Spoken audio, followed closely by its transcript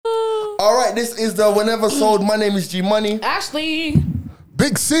All right, this is the Wheneversode. My name is G Money. Ashley.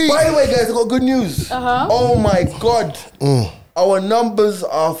 Big C. By the way, guys, I got good news. Oh my God. Our numbers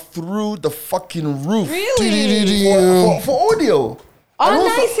are through the fucking roof. Really? For audio.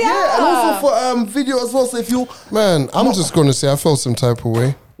 Nice, yeah. And also for video as well. So if you... Man, I'm just going to say I felt some type of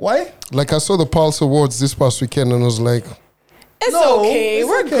way. Why? Like I saw the Pulse Awards this past weekend and I was like... It's okay.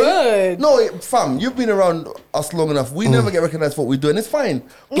 We're good. No, fam, you've been around us long enough. We never get recognized for what we do, and it's fine.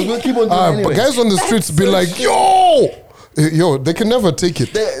 Because we'll keep on doing it anyway. But guys on the streets be like, yo, they can never take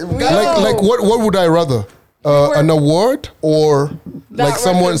it. Like what would I rather? An award or like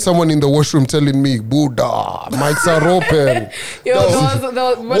someone in the washroom telling me, Buddha, mics are open.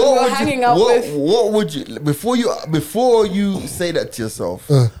 What we're hanging out with. What would you, before you say that to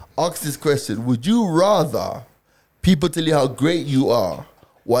yourself, ask this question. Would you rather people tell you how great you are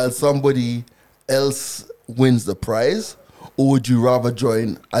while somebody else wins the prize? Or would you rather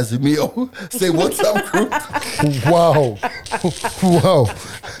join Azimio? Say what's up, group? Wow.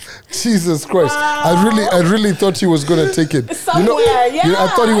 Jesus Christ. Wow. I really thought he was gonna take it. Somewhere,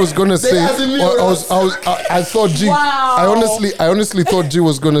 I thought he was gonna say I thought G wow. I honestly thought G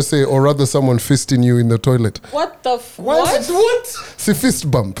was gonna say, or rather someone fisting you in the toilet. What the what? See,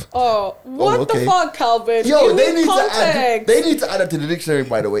 fist bump. What the fuck, Calvin? Yo, they need to add that to the dictionary,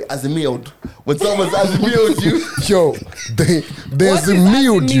 by the way. Azimio-ed. When someone's Azimio-ed you. Yo, they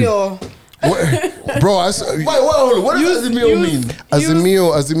Azimio-ed you. Bro, what does Azimio mean?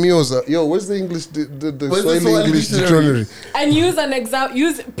 Azimio's yo, what's the English the Swahili English dictionary? And use an example.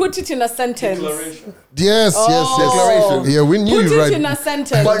 Put it in a sentence. Declaration. Yes. Declaration. Yeah, we knew you right. Put it in a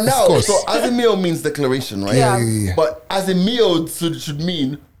sentence. But now, so Azimio means declaration, right? Yeah. But Azimio should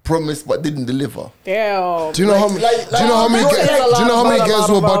mean promised but didn't deliver. Damn. Do you know how many guys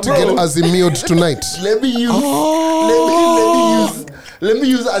were about to get Azimio tonight? Let me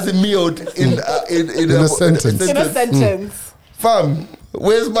use Azimio-ed in a sentence. In a sentence. Fam,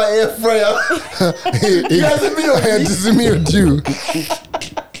 where's my air fryer? He Azimio-ed you.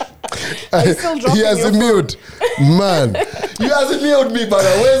 He Azimio-ed. Man. You Azimio-ed me, brother.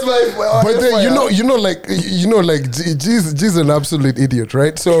 Where's my But then, like G's an absolute idiot,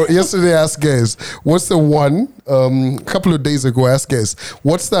 right? So yesterday I asked guys, what's the one, a couple of days ago I asked guys,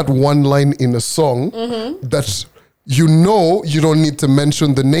 what's that one line in a song that you don't need to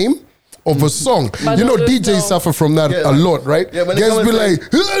mention the name of a song? But DJs suffer from that a lot, right? Yeah, guys be like,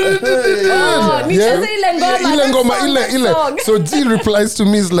 So G replies to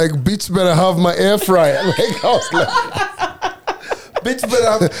me, is like, bitch better have my air fryer. Like, I was like, bitch better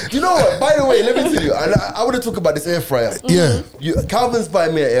have. You know what? By the way, let me tell you, I want to talk about this air fryer. Yeah. Calvin's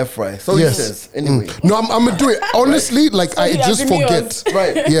buying me an air fryer. So he says, anyway. No, I'm going to do it. Honestly, like, I just forget.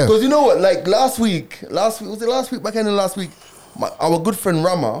 Right. Yeah. Because you know what? Like, last week, back in the last week, our good friend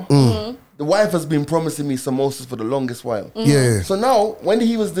Rama, the wife has been promising me samosas for the longest while. Yeah. So now, when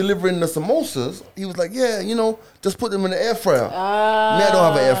he was delivering the samosas, he was like, just put them in the air fryer. Me, I don't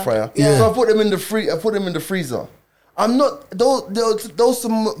have an air fryer. Yeah. So I put them in the freezer. I'm not, those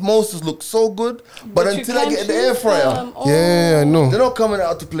samosas look so good, but until I get the air fryer, yeah, I know. they're not coming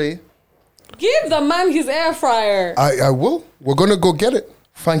out to play. Give the man his air fryer. I will. We're going to go get it.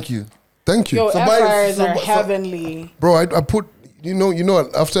 Thank you. Yo, air fryers are heavenly. Bro, I put,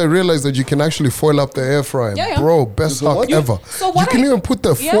 after I realized that you can actually foil up the air fryer, bro, best hack ever. You can even put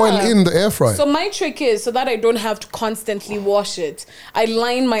the foil in the air fryer. So my trick is, so that I don't have to constantly wash it, I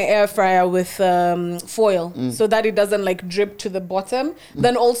line my air fryer with foil so that it doesn't like drip to the bottom.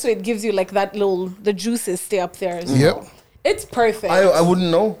 Then also it gives you like that the juices stay up there as well. It's perfect. I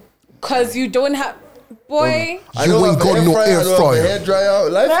wouldn't know. Because you don't have... Boy, I don't ain't got no air fryer. Hair dryer.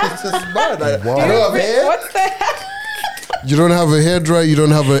 Life is just bad. I don't have hair. What the heck? You don't have a hairdryer, you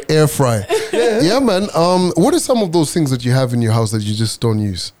don't have an air fryer. Yeah, man. What are some of those things that you have in your house that you just don't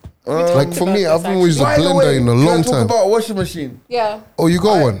use? Like for me, I've always used a blender in a long time. Talk about a washing machine. Yeah. Oh, you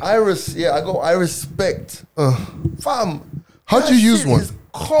got one? I respect. Fam. How do you use one? It's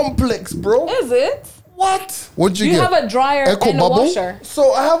complex, bro. Is it? What? What'd you Do you get? have a dryer Echo and bubble? a washer?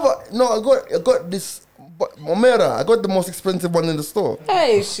 So I got this Momera. I got the most expensive one in the store.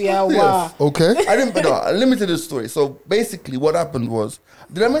 Hey, wow. Okay. Let me tell you the story. So basically what happened was,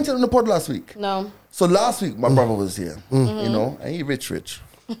 did I mention it on the pod last week? No. So last week my brother was here, and he rich.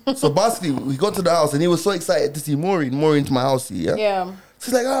 So basically we got to the house and he was so excited to see Maureen's my house here. Yeah.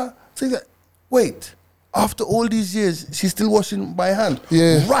 So he's like, wait, after all these years, she's still washing by hand.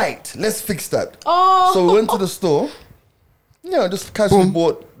 Yeah. Right, let's fix that. Oh. So we went to the store. Just casually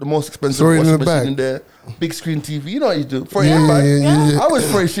bought the most expensive washing machine in there. Big screen TV, you know what you do. Throw it in the bag. I was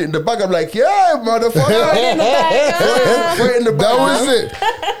throwing shit in the bag. I'm like, yeah, motherfucker. Throw it in the bag. Throw it in the bag. That was it.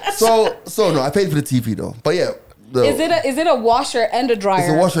 So no, I paid for the TV though. But yeah. Is it a washer and a dryer? It's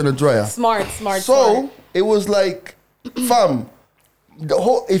a washer and a dryer. Smart. So it was like, fam,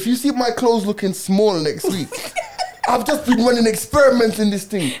 if you see my clothes looking small next week, I've just been running experiments in this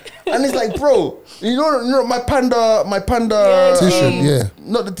thing, and it's like, bro, you know my panda t-shirt,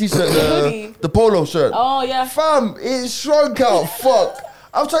 not the t-shirt, the polo shirt. Oh yeah, fam, it shrunk out. Fuck.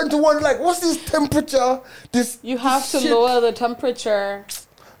 I'm trying to wonder, like, what's this temperature? You have to lower the temperature.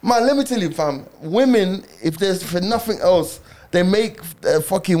 Man, let me tell you, fam, women, if there's for nothing else, they make a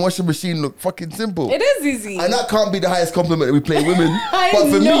fucking washing machine look fucking simple. It is easy. And that can't be the highest compliment that we pay women. But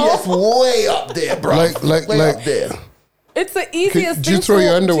for me, it's way up there, bro. Way up there. It's the easiest thing do you throw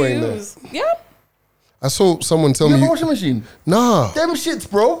your underwear to in there? use. Yeah. I saw someone tell You me. have a washing machine? Nah. Them shits,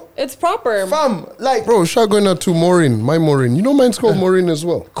 bro. It's proper. Fam, like. Bro, should I go now to Maureen? My Maureen. You know mine's called Maureen as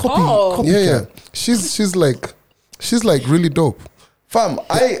well. Copy. Yeah. She's like really dope. Fam,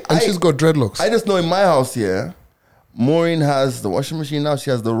 she's got dreadlocks. I just know in my house here, Maureen has the washing machine now. She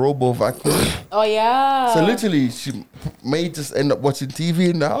has the robo vacuum. Oh yeah. So literally, she may just end up watching TV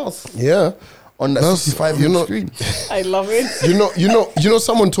in the house. Yeah. On that 65-inch screen. I love it. You know.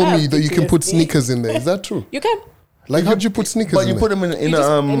 Someone told me that you can put sneakers in there. Is that true? You can. Like, how'd you put sneakers? But you put them in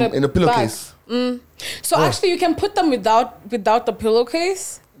a pillowcase. So actually, you can put them without the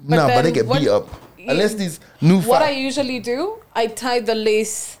pillowcase. But they get beat up. Unless these new. What I usually do, I tie the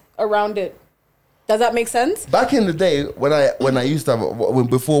lace around it. Does that make sense? Back in the day, when I used to have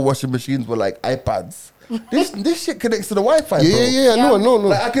before washing machines were like iPads. This shit connects to the Wi-Fi. Yeah. No.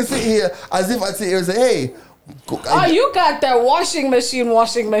 Like, I can sit here as if I'd sit here and say, hey. You got that washing machine. The one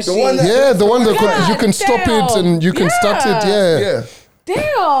that you can stop it and you can start it. Yeah.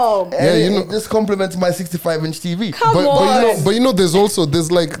 Damn. Yeah, this complements my 65-inch TV. Come on. But there's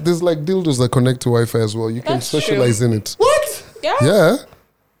like dildos that connect to Wi-Fi as well. You can socialize in it. What? Yeah.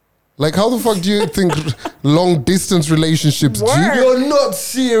 Like, how the fuck do you think long distance relationships? You're not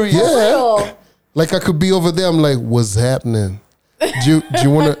serious. Yeah. Like, I could be over there. I'm like, what's happening? How do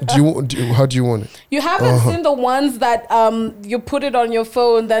you want it? You haven't seen the ones that you put it on your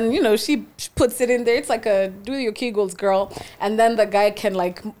phone, then she puts it in there. It's like a do your Kegels girl, and then the guy can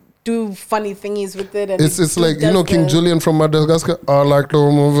like do funny thingies with it. And it's like King Julian from Madagascar. I like to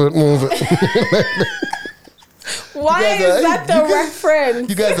move it. Why is that the reference?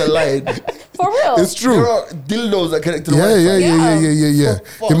 You guys are lying. For real. It's true. There are dildos that connect to the Wi-Fi. Yeah.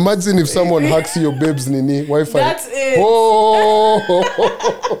 Imagine if someone hacks your babes Nini Wi-Fi. That's it. Oh.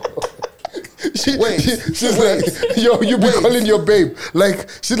 She's like, you be calling your babe. Like,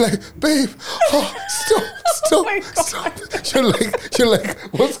 she's like, babe, stop. You're like,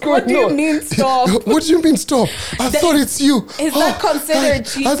 what's going on? What do you mean stop? What do you mean stop? I thought it's you. Is that considered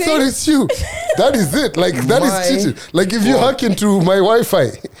cheating? I thought it's you. That is it. Like, that is cheating. Like, if you hack into my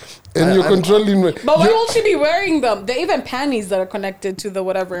Wi-Fi and you're controlling me. But why will she be wearing them? There are even panties that are connected to the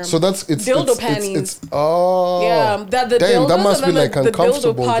whatever. So it's dildo panties. Yeah, that must be like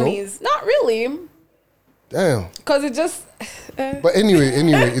uncomfortable. The dildo panties. Not really. Damn. Because it just. But anyway,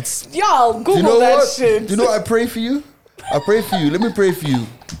 it's. Y'all Google that shit. Do you know what I pray for you? I pray for you. Let me pray for you.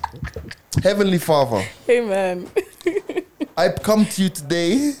 Heavenly Father. Amen. I come to you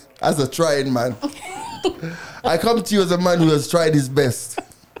today as a trying man. I come to you as a man who has tried his best.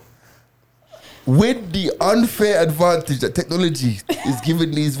 With the unfair advantage that technology is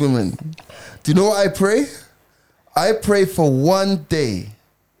giving these women. Do you know what I pray? I pray for one day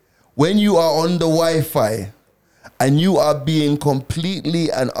when you are on the Wi-Fi and you are being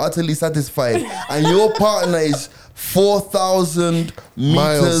completely and utterly satisfied and your partner is 4,000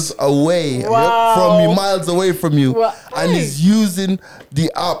 meters away from you, miles away from you, and is using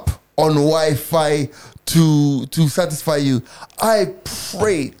the app on Wi-Fi to satisfy you. I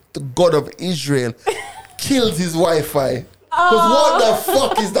pray the God of Israel kills his Wi-Fi. Because what the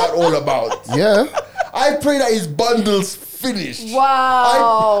fuck is that all about? Yeah. I pray that his bundle's finished.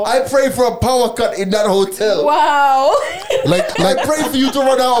 Wow. I pray for a power cut in that hotel. Wow. I pray for you to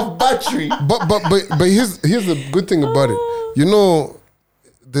run out of battery. But here's the good thing about it.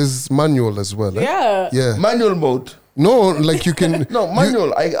 There's manual as well. Yeah. Manual mode. No, like you can. No,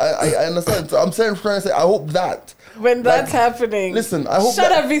 manual. I understand. So I'm trying to say, I hope that. When that's happening. Listen, I hope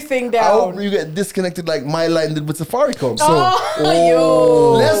Shut everything down. I hope you get disconnected like my line did with Safaricom.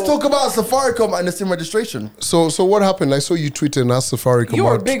 Let's talk about Safaricom and the SIM registration. So what happened? I saw you tweet and asked Safaricom. You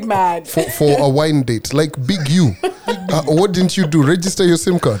were big mad. For a wine date. Like big you. What didn't you do? Register your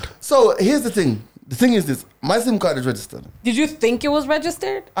SIM card. So here's the thing. The thing is this. My SIM card is registered. Did you think it was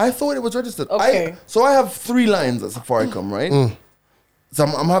registered? I thought it was registered. Okay. So I have 3 lines at Safaricom, right? So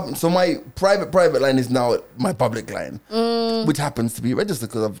I'm having, so my private line is now my public line, which happens to be registered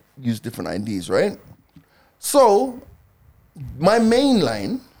because I've used different IDs, right? So my main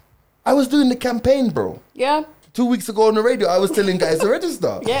line, I was doing the campaign, bro. Yeah. 2 weeks ago on the radio, I was telling guys to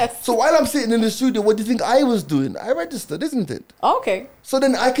register. Yes. So while I'm sitting in the studio, what do you think I was doing? I registered, isn't it? Okay. So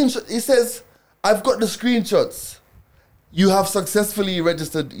then I can, it says, I've got the screenshots. You have successfully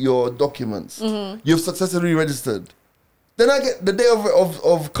registered your documents. You've successfully registered. Then I get, the day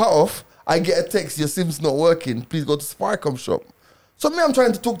of cut-off, I get a text, your SIM's not working. Please go to Sparcom shop. So me, I'm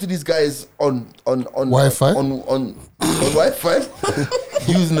trying to talk to these guys on Wi-Fi? on Wi-Fi,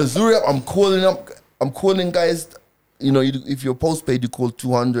 using the Zuri app. I'm calling guys. You know, if you're postpaid, you call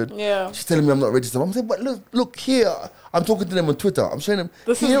 200. Yeah. She's telling me I'm not registered. I'm saying, but look here. I'm talking to them on Twitter. I'm showing them,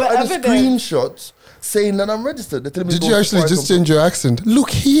 This is here the are the evidence. screenshots saying that I'm registered. They're telling me Did go you to actually just Sparcom. change your accent? Look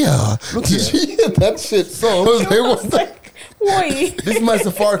here. Look Did here. you hear that shit? So I was like, what the- Why? This is my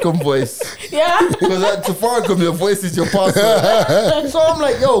Safaricom voice. Yeah. Because at Safaricom, your voice is your password. So I'm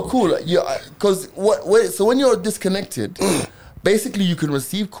like, yo, cool. Because so when you're disconnected, basically you can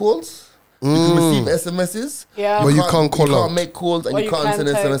receive calls, you can receive SMSs, Yeah. But you can't call you out. can't make calls, and Or you you can't can't send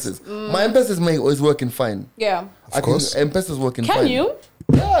text. SMSs. My M-Pesa's is working fine. Yeah. course. M-Pesa's working Can fine. you?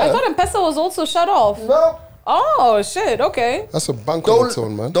 Yeah. I thought M-Pesa was also shut off. No. Oh, shit. Okay. That's a bank on its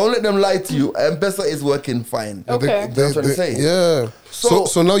own, man. Don't let them lie to you. M-Pesa is working fine. Okay. That's what I'm saying. Yeah. So-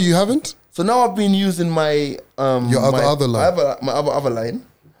 So now you haven't? So now I've been using my Your other line. my other line,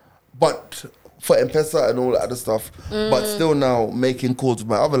 but for M-Pesa and all that other stuff, but still now making calls with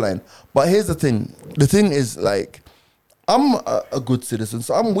my other line. But here's the thing. The thing is, like, I'm a good citizen,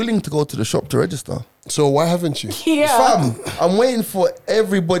 so I'm willing to go to the shop to register. So why haven't you? Yeah. Fam, I'm waiting for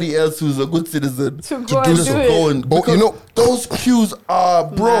everybody else who's a good citizen To go and just do go it. and, But because you know- those queues are,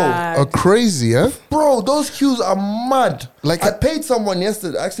 bro. Mad. Crazy, eh? Bro, those queues are mad. Like- I paid someone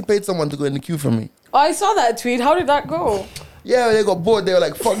yesterday. I actually paid someone to go in the queue for me. Oh, I saw that tweet. How did that go? Yeah, they got bored. They were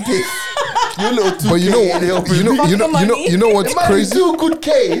like, "Fuck this." You little 2K. But you know what's Imagine crazy? 2 good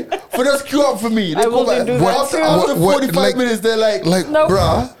K for just queue up for me. They I come wouldn't back. do that After, too. after What- 45 like- minutes, they're like, Nope.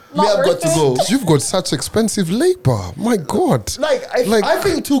 bruh, me, Not I've got worth to it. go. You've got such expensive labor. My God. I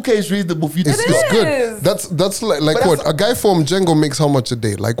think 2K is reasonable for you to It's, do. it's is. good. That's like But what? that's- A guy from Django makes how much a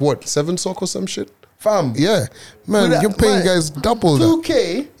day? Like what? 7 sock or some shit? Fam, Yeah. Man, With that- you're paying man, guys double that.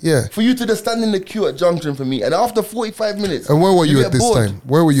 2K Yeah. for you to just stand in the queue at Junction for me. And after 45 minutes. And where were you get at this bored. time?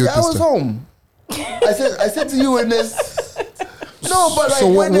 Where were you at I this was time? home. I said to you in this. No, but like, So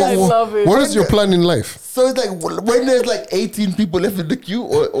when there's- I love it. what is your plan in life? So it's like when there's like 18 people left in the queue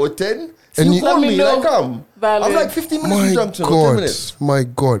or 10, so And you you- call Let me me, know. like, come. Valid. I'm like 15 minutes My in Junction or 10 God. minutes. My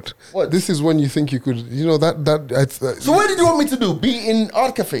God. What? This is when you think you could, So what did you want me to do? Be in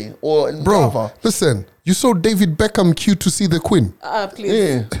Art Cafe or in Bro, Java? listen, you saw David Beckham queue to see the Queen. Please.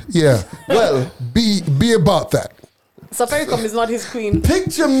 Yeah. Yeah. Well, Be about that. Safaricom is not his queen.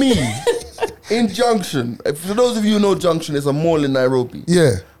 picture me in Junction. For those of you who know Junction, it's a mall in Nairobi.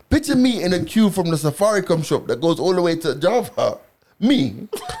 Yeah. Picture me in a queue from the Safaricom shop that goes all the way to Java. Me.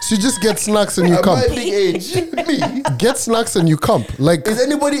 So you just get snacks and you At come. my big age. Me. Get snacks and you come. Like Is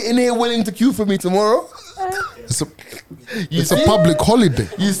anybody in here willing to queue for me tomorrow? it's a, You it's a see? public holiday.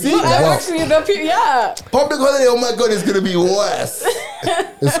 You see? I'm actually yeah. Public holiday, oh my God, it's going to be worse.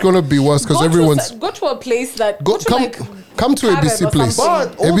 It's gonna be worse because everyone's go to a place that go, to come like come to Karen ABC or Place.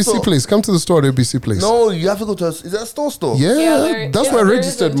 something. But ABC also- Place. Come to the store at ABC Place. No, you have to go to is that a store? Yeah, there- that's yeah, where I there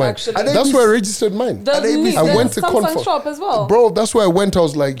registered isn't mine. actually. Are they- That's where I registered mine. There's I me- went there's to Samsung Comfort. shop as well. Bro, that's where I went. I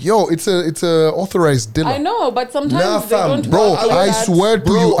was like, yo, it's a authorized dealer. I know, but sometimes Nah, they fam. don't. Bro, have I that. swear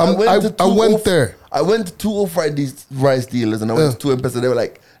to you, I went there. I went to 2 off-rice rice dealers and I went to 2 M-Pesa. They were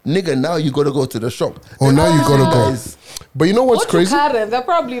like, nigga, now you got to go to the shop. Oh, now you gotta go. Guys. But you know what's Go to crazy? Karen, they're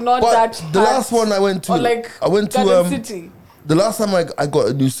probably not But that. the packed. last one I went to, or like I went to Garden City. the last time I got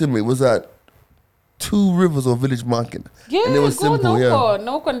a new SIM, it was at 2 Rivers or Village Market. Yeah, and it was go simple,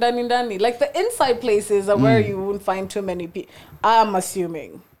 no Ndani. Like the inside places are where you won't find too many people. I'm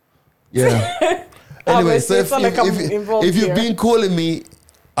assuming. Yeah. Anyway, so Obviously, it's not like I'm involved if you've here. been calling me,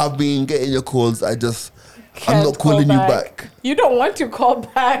 I've been getting your calls. I'm Can't not call calling you back. You don't want to call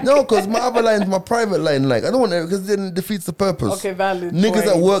back. No, because my other line's my private line. Like, I don't want to, because then it defeats the purpose. Okay, valid Niggas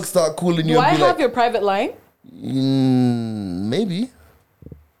at point. work start calling you Do and I be have like, your private line? maybe.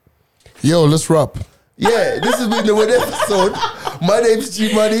 Yo, let's wrap. Yeah, this has been the Wheneversode. My name's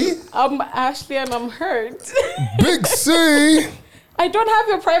G Money. I'm Ashley and I'm hurt. Big C. I don't have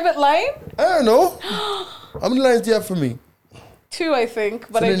your private line? I don't know. How many lines do you have for me? 2, I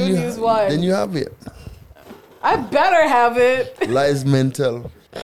think, but So I then don't you- use one. Then you have it. I better have it. Lies mental.